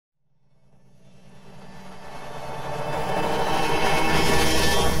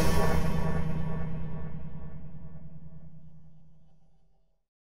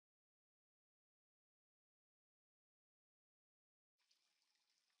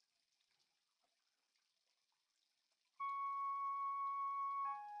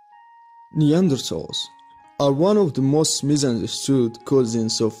Neanderthals are one of the most misunderstood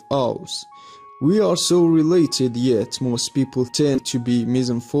cousins of ours. We are so related, yet most people tend to be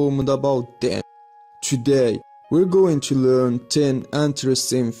misinformed about them. Today, we're going to learn 10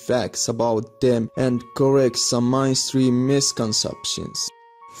 interesting facts about them and correct some mainstream misconceptions.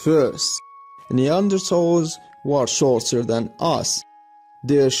 First, Neanderthals were shorter than us.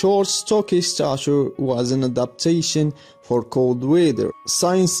 Their short, stocky stature was an adaptation for cold weather,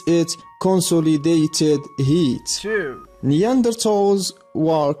 since it consolidated heat. 2. Neanderthals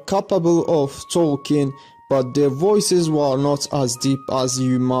were capable of talking, but their voices were not as deep as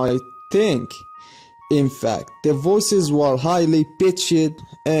you might think. In fact, their voices were highly pitched,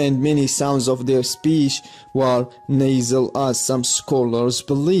 and many sounds of their speech were nasal, as some scholars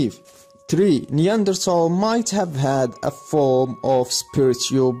believe. 3. Neanderthal might have had a form of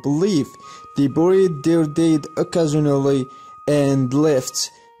spiritual belief. They buried their dead occasionally and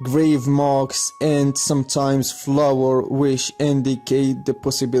left grave marks and sometimes flowers, which indicate the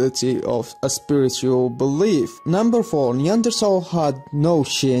possibility of a spiritual belief. Number 4. Neanderthal had no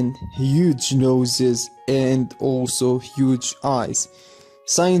chin, huge noses, and also huge eyes.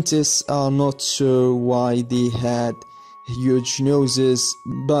 Scientists are not sure why they had huge noses,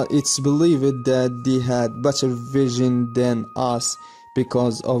 but it's believed that they had better vision than us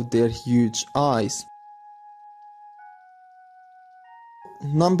because of their huge eyes.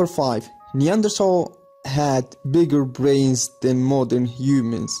 Number 5. Neanderthal had bigger brains than modern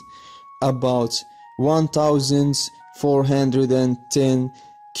humans, about 1,410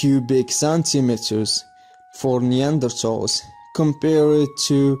 cubic centimeters for Neanderthals, compared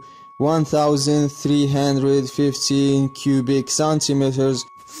to 1,315 cubic centimeters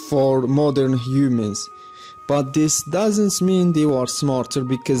for modern humans. But this doesn't mean they were smarter,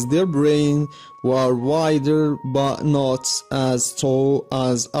 because their brains were wider but not as tall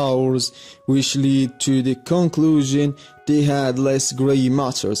as ours, which lead to the conclusion they had less gray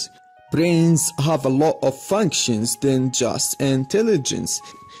matters. Brains have a lot of functions than just intelligence.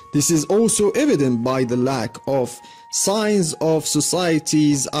 This is also evident by the lack of signs of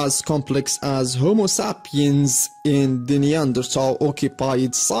societies as complex as Homo sapiens in the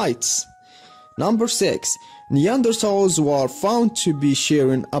Neanderthal-occupied sites. Number 6. Neanderthals were found to be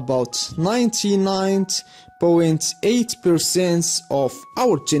sharing about 99.8% of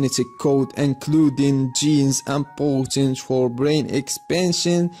our genetic code, including genes important for brain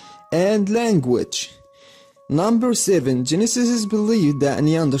expansion and language. Number 7. Geneticists believe that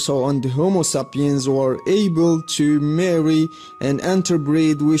Neanderthal and Homo sapiens were able to marry and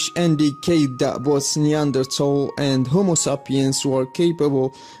interbreed, which indicate that both Neanderthal and Homo sapiens were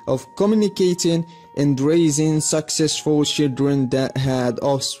capable of communicating and raising successful children that had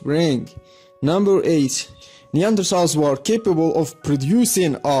offspring. Number 8. Neanderthals were capable of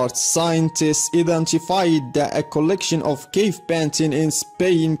producing art. Scientists identified that a collection of cave paintings in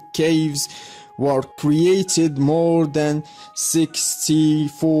Spain caves were created more than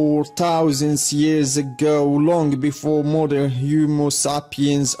 64,000 years ago, long before modern Homo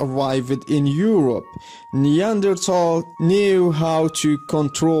sapiens arrived in Europe. Neanderthals knew how to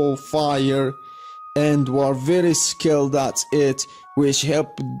control fire and were very skilled at it, which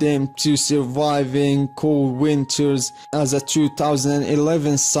helped them to survive in cold winters, as a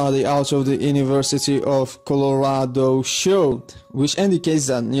 2011 study out of the University of Colorado showed, which indicates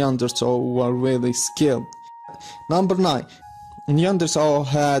that Neanderthals were really skilled. Number 9. Neanderthals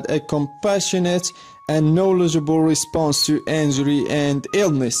had a compassionate and knowledgeable response to injury and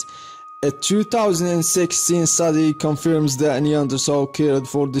illness. A 2016 study confirms that Neanderthals cared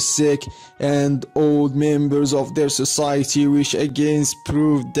for the sick and old members of their society, which again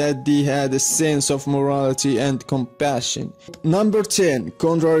proved that they had a sense of morality and compassion. Number 10.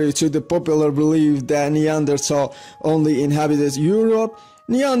 Contrary to the popular belief that Neanderthals only inhabited Europe,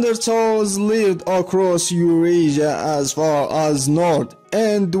 Neanderthals lived across Eurasia as far as north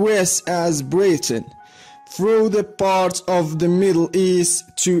and west as Britain, through the parts of the Middle East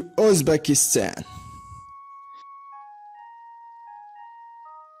to Uzbekistan.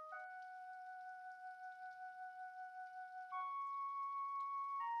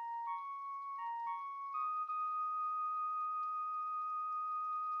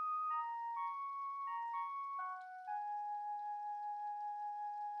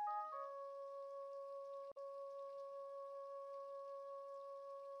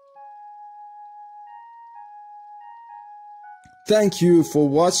 Thank you for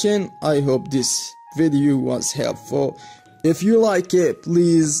watching. I hope this video was helpful. If you like it,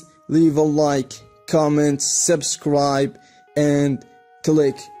 please leave a like, comment, subscribe, and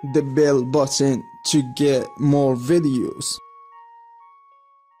click the bell button to get more videos.